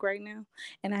writing a book right now,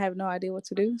 and I have no idea what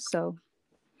to do. So,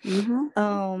 Mm-hmm.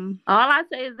 um, All I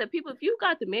say is that people, if you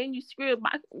got the manuscript,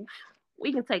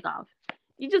 we can take off.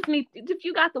 You just need, if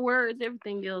you got the words,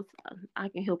 everything else I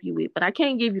can help you with, but I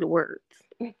can't give you the words.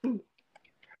 okay.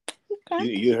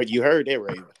 you heard that,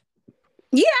 Raven.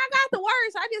 Yeah, I got the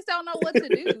words. I just don't know what to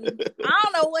do. I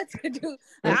don't know what to do.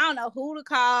 Like, I don't know who to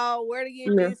call, where to get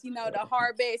Yeah. this, you know, the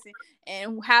hard base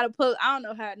and how to put. I don't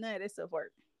know how none of this stuff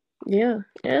works. Yeah,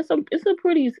 it's a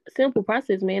pretty simple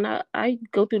process, man. I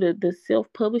go through the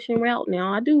self-publishing route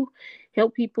now. I do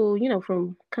help people, you know,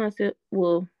 from concept,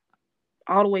 well,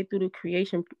 all the way through the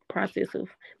creation process of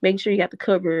making sure you got the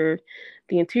cover,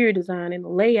 the interior design, and the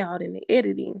layout, and the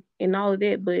editing, and all of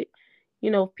that. But you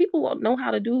know, if people know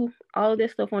how to do all of that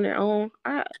stuff on their own,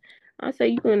 I say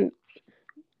you can.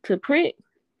 To print,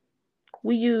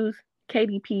 we use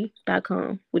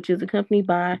KDP.com, which is a company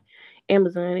by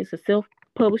Amazon. It's a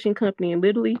self-publishing company, and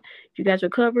literally, if you got your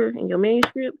cover and your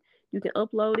manuscript, you can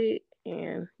upload it,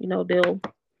 and you know they'll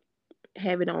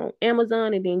have it on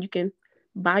Amazon, and then you can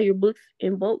buy your books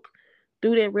in bulk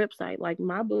through that website. Like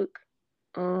my book,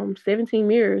 17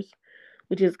 Mirrors,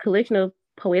 which is a collection of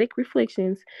poetic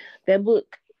reflections. That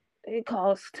book, it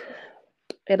cost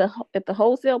at the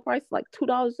wholesale price like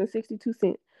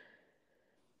 $2.62.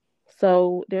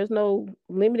 So there's no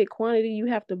limited quantity you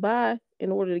have to buy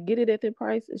in order to get it at that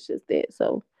price. It's just that.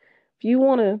 So if you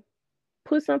want to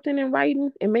put something in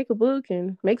writing and make a book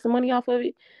and make some money off of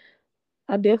it,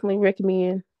 I definitely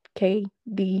recommend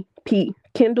KDP,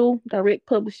 Kindle Direct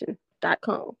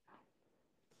Publishing.com.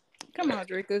 Come on,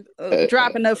 Drika.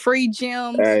 Dropping the free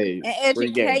gems Hey, and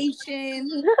free game.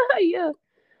 education. Yeah.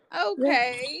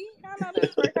 Okay, I know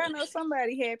that's right. I know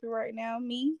somebody happy right now.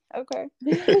 Me. Okay.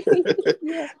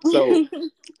 Yeah. So,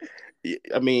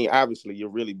 I mean, obviously, you're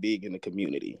really big in the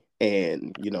community,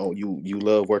 and you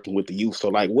love working with the youth. So,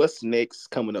 like, what's next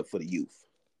coming up for the youth?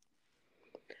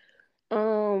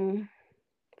 Um,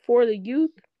 for the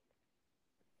youth,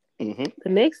 Mm-hmm. the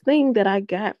next thing that I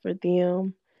got for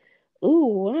them.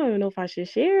 Ooh, I don't even know if I should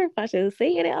share, if I should say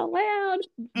it out loud,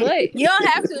 but You don't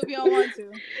have to if you don't want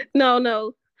to.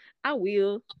 no, I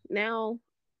will. Now,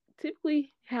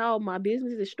 typically, how my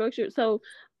business is structured. So,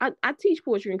 I teach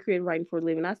poetry and creative writing for a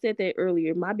living. I said that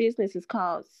earlier. My business is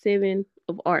called Seven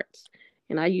of Arts,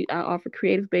 and I offer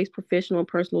creative based professional and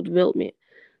personal development.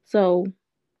 So,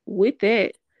 with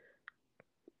that,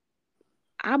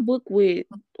 I book with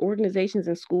organizations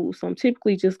and schools. So I'm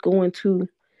typically just going to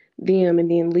them and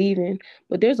then leaving.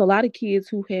 But there's a lot of kids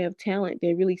who have talent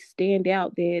that really stand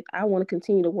out that I want to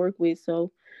continue to work with.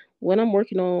 So what I'm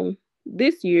working on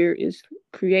this year is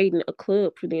creating a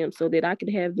club for them so that I could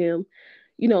have them,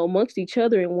 amongst each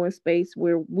other in one space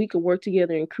where we could work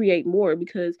together and create more,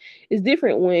 because it's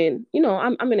different when,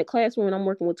 I'm in a classroom and I'm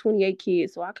working with 28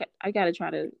 kids. So I got to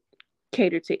try to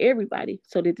cater to everybody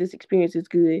so that this experience is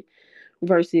good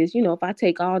versus, if I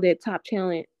take all that top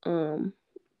talent and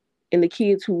the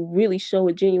kids who really show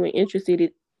a genuine interest in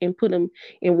it and put them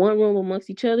in one room amongst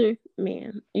each other,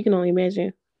 man, you can only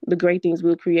imagine the great things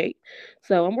we'll create.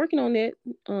 So I'm working on that,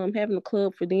 having a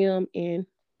club for them and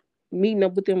meeting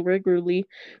up with them regularly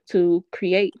to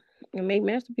create and make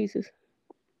masterpieces.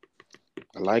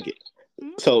 I like it.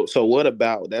 Okay. So what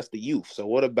about that's the youth? So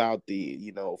what about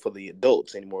the for the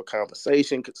adults? Any more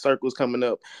conversation circles coming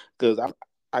up? Because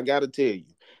I got to tell you,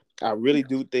 I really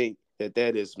do think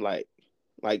that is like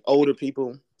older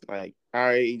people like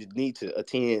our age need to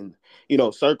attend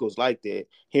circles like that,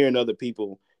 hearing other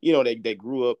people they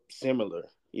grew up similar.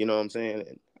 You know what I'm saying?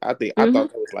 And I Hmm. thought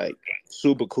that was like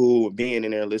super cool being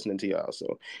in there listening to y'all.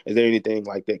 So is there anything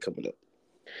like that coming up?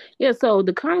 Yeah, so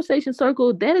the conversation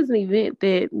circle, that is an event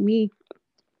that me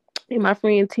and my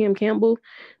friend Tim Campbell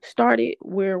started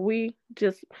where we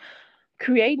just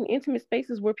creating intimate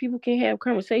spaces where people can have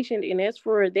conversation. And as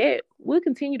for that, we'll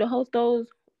continue to host those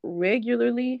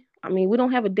regularly. I mean, we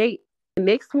don't have a date the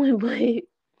next one, but it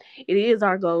is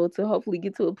our goal to hopefully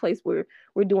get to a place where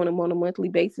we're doing them on a monthly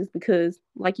basis because,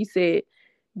 like you said,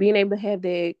 being able to have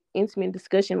that intimate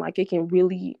discussion, like it can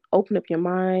really open up your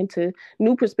mind to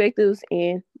new perspectives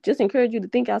and just encourage you to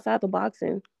think outside the box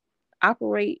and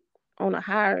operate on a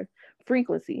higher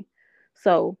frequency.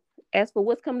 So, as for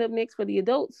what's coming up next for the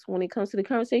adults, when it comes to the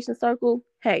conversation circle,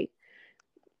 hey,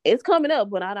 it's coming up,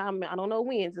 but I don't know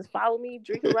when. Just follow me,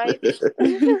 Drink It Right,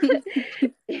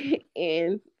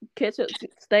 and catch up.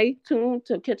 Stay tuned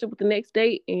to catch up with the next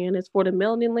date. And as for the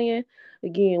Melanin Land,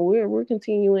 again, we're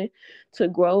continuing to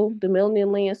grow. The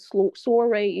Melanin Land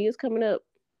soiree is coming up,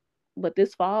 but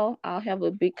this fall I'll have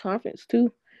a big conference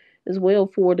too as well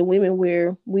for the women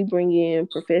where we bring in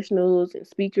professionals and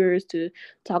speakers to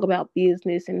talk about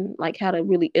business and like how to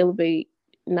really elevate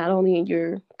not only in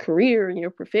your career and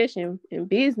your profession and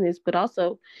business but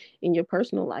also in your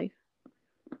personal life.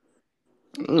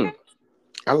 Mm.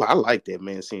 I like that,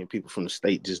 man. Seeing people from the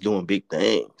state just doing big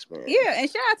things, man. Yeah, and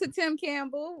shout out to Tim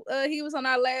Campbell. He was on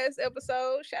our last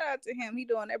episode. Shout out to him.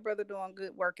 That brother doing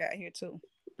good work out here too.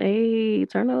 Hey,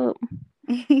 turn up.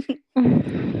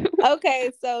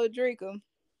 Okay, so Drika.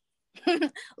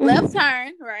 Left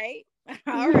turn, right?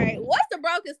 All right. What's the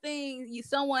brokest thing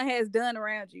someone has done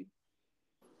around you?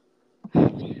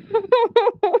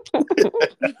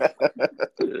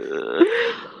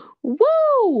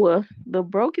 Whoa, the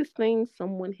brokest thing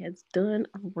someone has done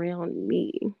around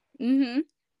me Mm-hmm.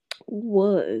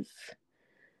 was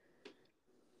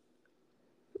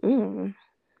mm,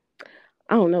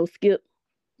 I don't know, Skip.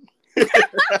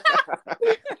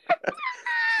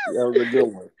 That was a good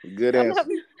one. Good I'm answer.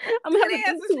 having I'm Good having to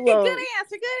think answer. too Good long.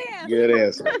 answer. Good answer. Good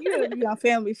answer. You be on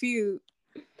Family Feud.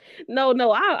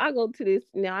 No, I go to this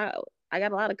now. I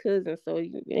got a lot of cousins, so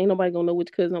ain't nobody gonna know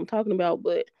which cousin I'm talking about.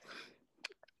 But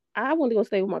I wanted to go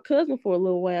stay with my cousin for a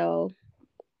little while,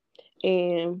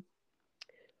 and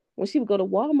when she would go to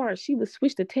Walmart, she would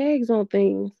switch the tags on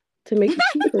things to make it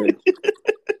cheaper.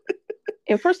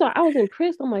 And first of all, I was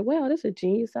impressed. I'm like, wow, that's a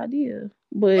genius idea.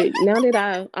 But now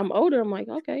that I'm older, I'm like,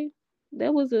 okay,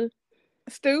 that was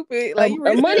Stupid. Like you a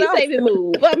risking it money all. saving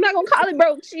move. I'm not gonna call it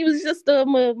broke. She was just a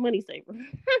money saver.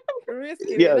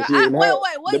 Risking it Yeah, all. she didn't have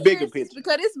Wait. the What year bigger is this? picture.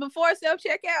 Because it's before self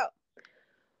checkout.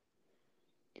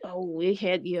 Oh, it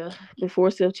had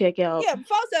before self checkout. Yeah,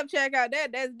 before self checkout.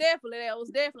 That was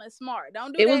definitely smart.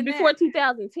 Don't do It was that now. before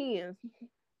 2010.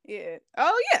 Yeah.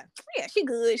 Oh yeah. Yeah, she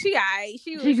good. She alright.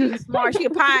 She She she good. smart. She a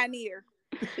pioneer.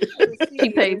 She She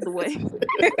paved is. the way.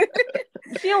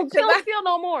 She don't steal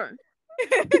no more.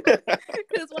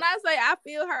 Because when I say I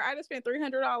feel her, I just spent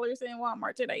 $300 in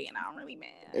Walmart today, and I'm really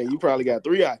mad. And you probably got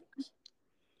 3 items.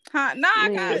 Huh? No, I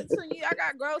Man.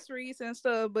 got groceries and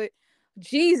stuff, but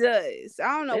Jesus,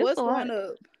 I don't know It's what's a lot. going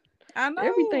up. I know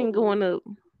Everything going up.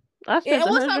 I spent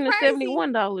And what's so crazy?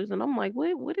 $171, and I'm like,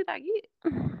 what did I get?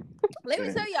 Let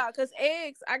me tell y'all, cause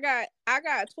eggs, I got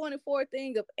 24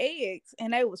 thing of eggs,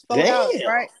 and they was $4, Damn.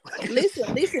 right? Listen.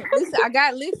 I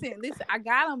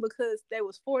got them because they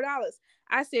was $4.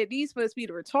 I said these must be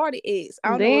the retarded eggs. I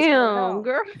don't know what's going Damn, on.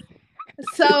 girl.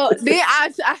 So then I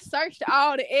searched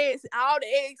all the eggs. All the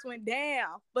eggs went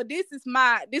down. But this is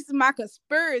my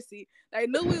conspiracy. They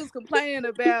knew we was complaining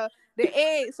about the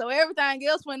eggs, so everything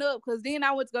else went up. Cause then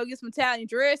I went to go get some Italian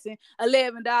dressing,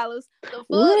 $11. The fuck?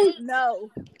 What? No.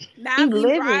 Now I'm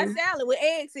eating fried 11. salad with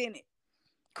eggs in it.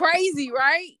 Crazy,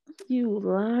 right? You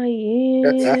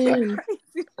lying.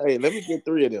 Hey, let me get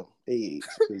 3 of them eggs.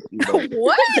 You know.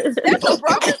 What? That's the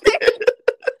brokest thing.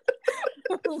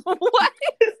 What?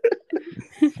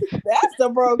 That's the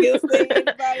brokest thing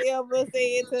anybody ever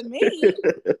said to me.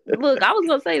 Look, I was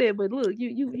gonna say that, but look,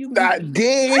 you God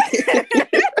damn.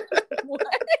 What?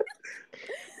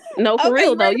 No, for Okay,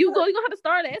 real though. ready You're for- gonna have to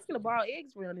start asking to borrow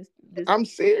eggs around this. I'm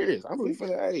serious. I'm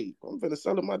finna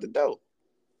sell them out the door.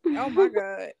 Oh my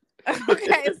God.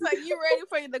 Okay, so you ready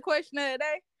for the question of the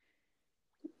day?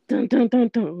 Dun, dun, dun,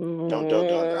 dun. Dun, dun,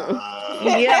 dun, dun.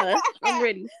 Yeah, I'm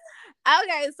ready.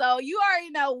 Okay, so you already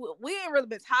know we ain't really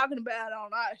been talking about it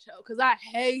on our show because I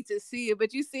hate to see it,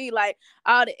 but you see like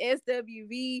all the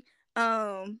SWV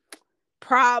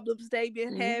problems they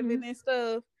been having and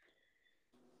stuff,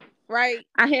 right?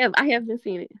 I have been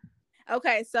seeing it.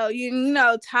 Okay, so you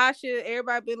know Tasha,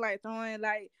 everybody been like throwing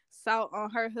like salt on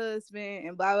her husband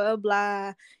and blah blah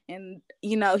blah, and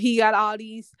you know he got all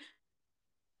these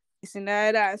and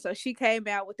that. So she came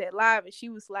out with that live and she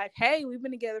was like, hey, we've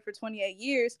been together for 28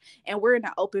 years and we're in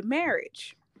an open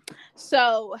marriage.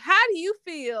 So how do you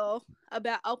feel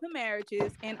about open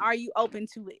marriages, and are you open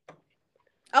to it?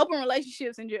 Open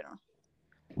relationships in general.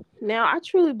 Now, I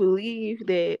truly believe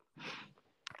that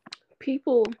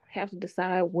people have to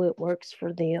decide what works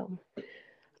for them.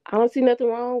 I don't see nothing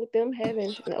wrong with them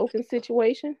having an open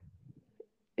situation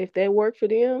if that worked for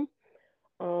them.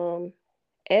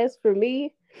 As for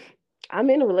me, I'm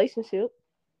in a relationship.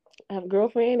 I have a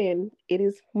girlfriend, and it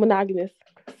is monogamous.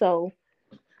 So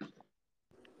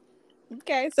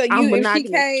Okay, so I'm if monogamous.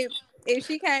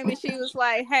 she came and she was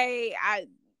like, hey,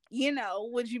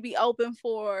 would you be open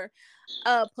for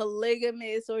a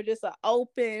polygamous or just an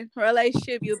open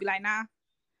relationship? You'll be like, nah.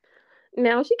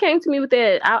 Now, if she came to me with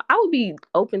that, I would be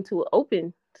open to an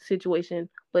open situation,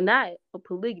 but not a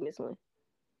polygamous one.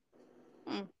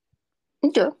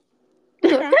 Okay.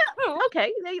 Okay.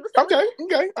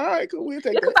 Okay. All right, cool. We'll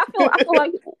take Because that. I feel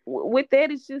like with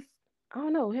that, it's just, I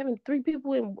don't know, having 3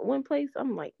 people in one place,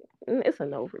 I'm like, it's a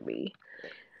no for me.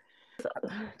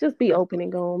 Just be open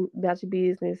and go on about your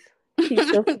business. Keep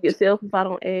stuff to yourself. If I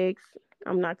don't ask,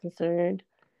 I'm not concerned.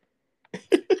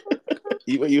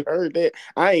 You heard that?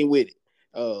 I ain't with it.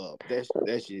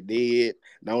 That shit dead.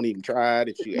 Don't even try it.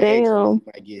 If you ask, Damn. you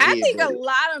might get I hit. think a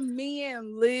lot of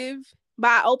men live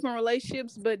by open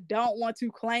relationships but don't want to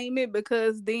claim it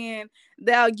because then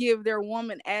they'll give their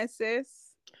woman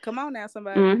access. Come on now,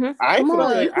 somebody. Mm-hmm. I ain't Come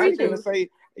gonna say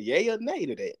yay or nay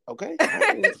to that. Okay.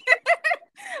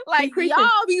 Like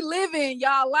y'all be living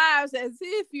y'all lives as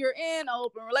if you're in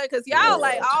open relationship because y'all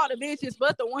like all the bitches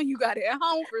but the one you got at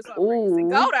home for some reason.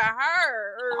 Go to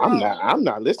her. I'm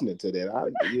not listening to that.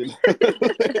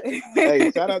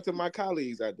 Hey, shout out to my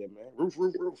colleagues out there, man. Roof.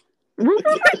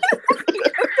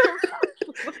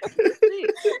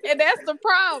 And that's the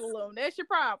problem. That's your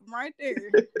problem right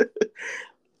there.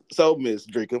 So, Miss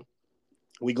Drinker,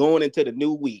 we going into the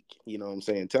new week. You know what I'm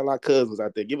saying? Tell our cousins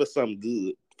out there, give us something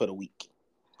good for the week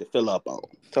to fill up on.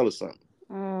 Tell us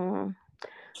something.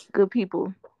 Good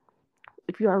people,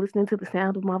 if you are listening to the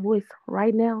sound of my voice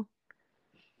right now,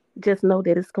 just know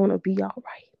that it's gonna be all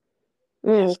right.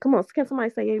 Yes. Come on, can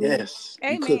somebody say amen? Yes.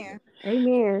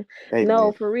 Amen.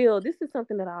 No, for real. This is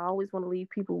something that I always want to leave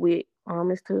people with.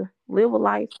 Is to live a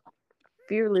life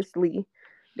fearlessly.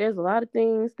 There's a lot of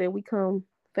things that we come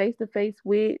face to face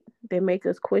with that make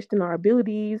us question our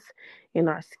abilities and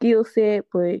our skill set.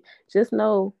 But just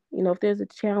know, if there's a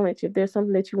challenge, if there's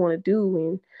something that you want to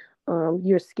do and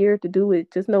you're scared to do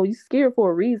it, just know you're scared for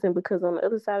a reason, because on the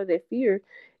other side of that fear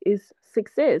is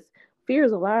success. Fear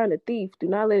is a liar and a thief. Do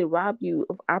not let it rob you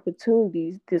of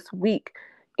opportunities this week.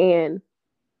 And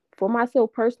for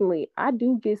myself personally, I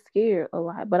do get scared a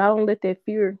lot, but I don't let that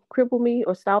fear cripple me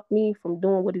or stop me from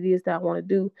doing what it is that I want to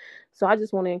do. So I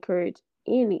just want to encourage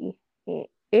any and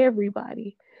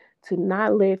everybody to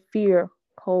not let fear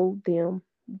hold them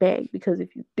back, because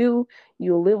if you do,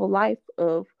 you'll live a life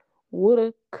of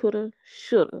woulda, coulda,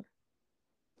 shoulda,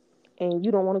 and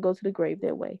you don't want to go to the grave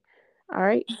that way. All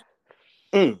right.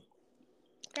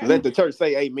 Let the church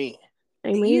say amen.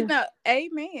 Amen. You know,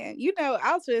 amen. You know,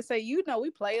 I was gonna say, you know,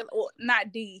 we play, well,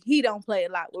 not D. He don't play a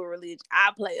lot with religion.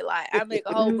 I play a lot. I make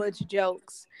a whole bunch of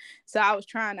jokes. So I was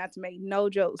trying not to make no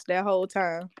jokes that whole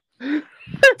time.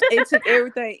 It took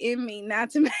everything in me not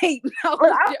to make no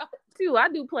jokes. I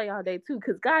do play all day too,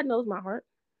 because God knows my heart.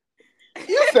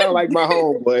 You sound like my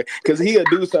homeboy, because he'll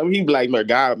do something. He be like, "My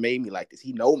God made me like this.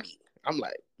 He know me." I'm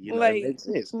like, you know, like, it makes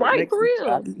sense. Right, for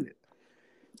real.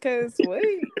 Cause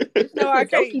wait, no, I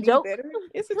can't do joke. better.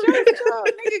 It's a joke, joke.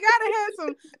 Nigga gotta have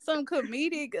some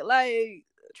comedic like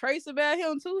trace about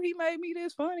him too. He made me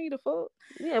this funny. The fuck.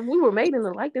 Yeah, we were made in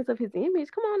the likeness of his image.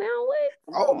 Come on now, what?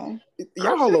 Oh,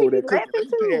 y'all over there cooking.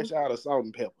 Let me pass y'all the salt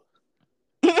and pepper.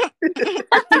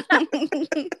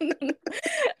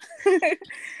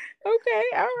 Okay,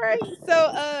 all right.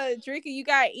 So, Drinker, you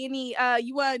got any?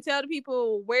 You want to tell the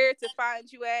people where to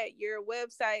find you at, your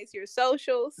websites, your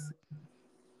socials?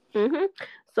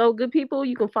 So, good people,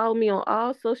 you can follow me on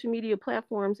all social media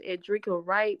platforms at Drinker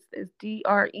Writes. That's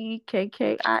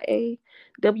DREKKIAWRITES.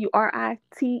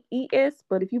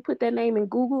 But if you put that name in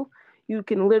Google, you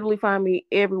can literally find me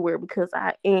everywhere, because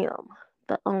I am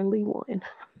the only one.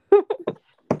 I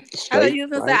thought you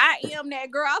was gonna say, I am that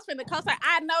girl. I was finna call say,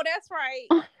 I know that's right.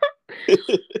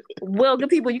 Well, good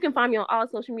people, you can find me on all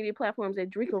social media platforms at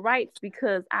Drinker Writes,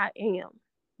 because I am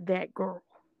that girl.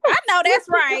 I know that's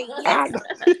right.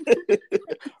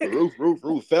 Yeah.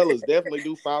 Roof. Fellas, definitely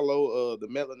do follow the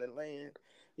Melanin Land.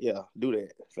 Yeah, do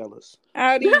that, fellas.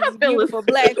 All these beautiful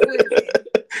black women.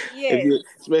 Yeah.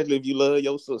 Especially if you love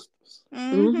your sisters.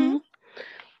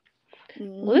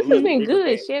 Well, this has been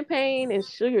good. Champagne and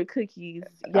sugar cookies.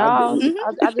 Y'all,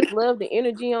 I just love the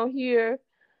energy on here.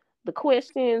 The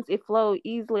questions, it flowed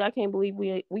easily. I can't believe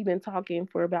we've been talking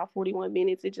for about 41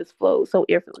 minutes. It just flowed so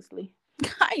effortlessly.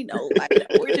 I know.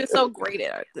 We're just so great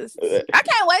at this. I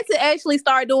can't wait to actually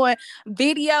start doing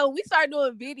video. We start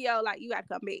doing video, like, you gotta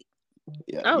come back.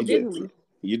 Yeah. Definitely.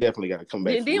 You definitely gotta come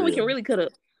back. Then we can really cut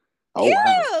up. Oh, yeah,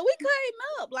 wow. we cutting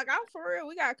up. Like, I'm for real.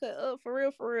 We gotta cut up for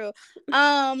real.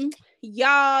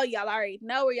 Y'all already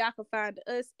know where y'all can find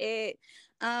us at.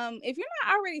 If you're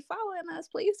not already following us,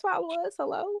 please follow us.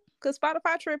 Hello, because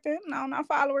Spotify tripping on our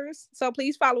followers, so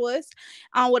please follow us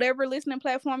on whatever listening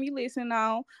platform you listen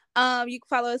on. You can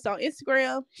follow us on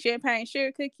Instagram, Champagne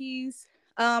Sugar Cookies.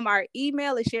 Our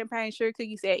email is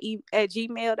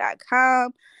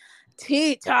champagnecsugarcookies@gmail.com.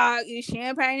 TikTok is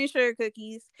Champagne and Sugar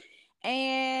Cookies.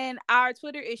 And our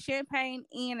Twitter is Champagne,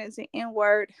 and it's an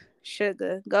N-word,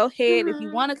 sugar. Go ahead. If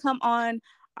you want to come on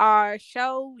our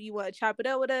show, you want to chop it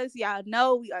up with us, y'all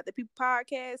know we are the People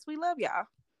Podcast. We love y'all.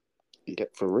 Yeah,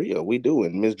 for real, we do.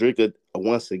 And Miss Drinker,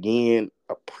 once again,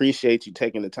 appreciate you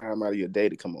taking the time out of your day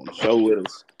to come on the show with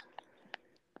us.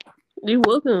 You're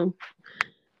welcome.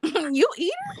 You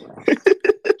eat it?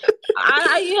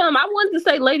 I am. I wanted to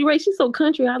say Lady Ray, she's so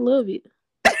country. I love it.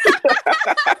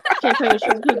 Champagne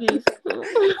sugar cookies.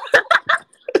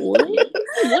 What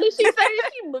did she say?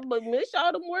 She missed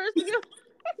all them words together.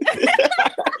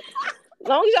 As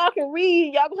long as y'all can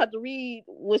read, y'all gonna have to read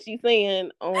what she's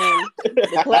saying on the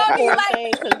platform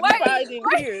thing, because you probably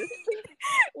didn't hear.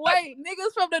 Wait,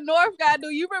 niggas from the North got do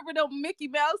you remember them Mickey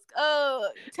Mouse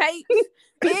tapes?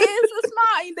 It's a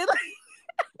smile.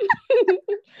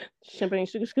 Champagne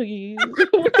sugar cookies.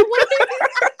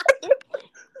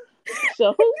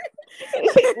 So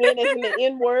when it's in the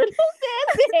N-word, who said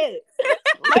that?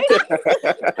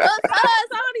 I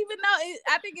don't even know.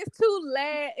 I think it's too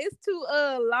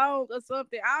long or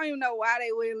something. I don't even know why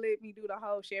they wouldn't let me do the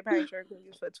whole Champagne Sugar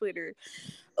Cookies for Twitter.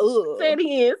 Ugh. Say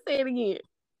it again.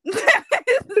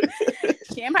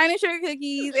 Champagne and Sugar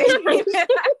Cookies.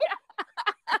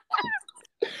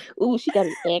 Ooh, she got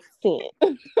an accent.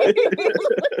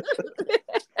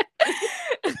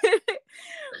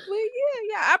 Well,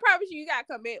 yeah. I promise you gotta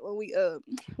come back when we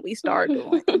start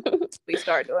doing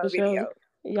video. Sure.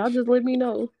 Y'all just let me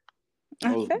know.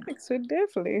 Thanks,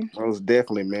 definitely. Most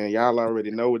definitely, man. Y'all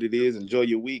already know what it is. Enjoy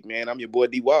your week, man. I'm your boy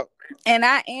D-Walk. And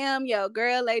I am your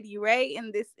girl, Lady Ray,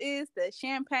 and this is the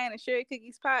Champagne and Sugar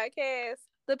Cookies Podcast,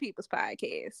 the People's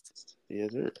Podcast.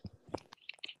 Yes, sir.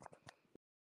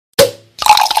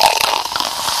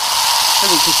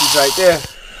 Sugar cookies right there.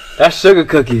 That's sugar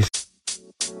cookies.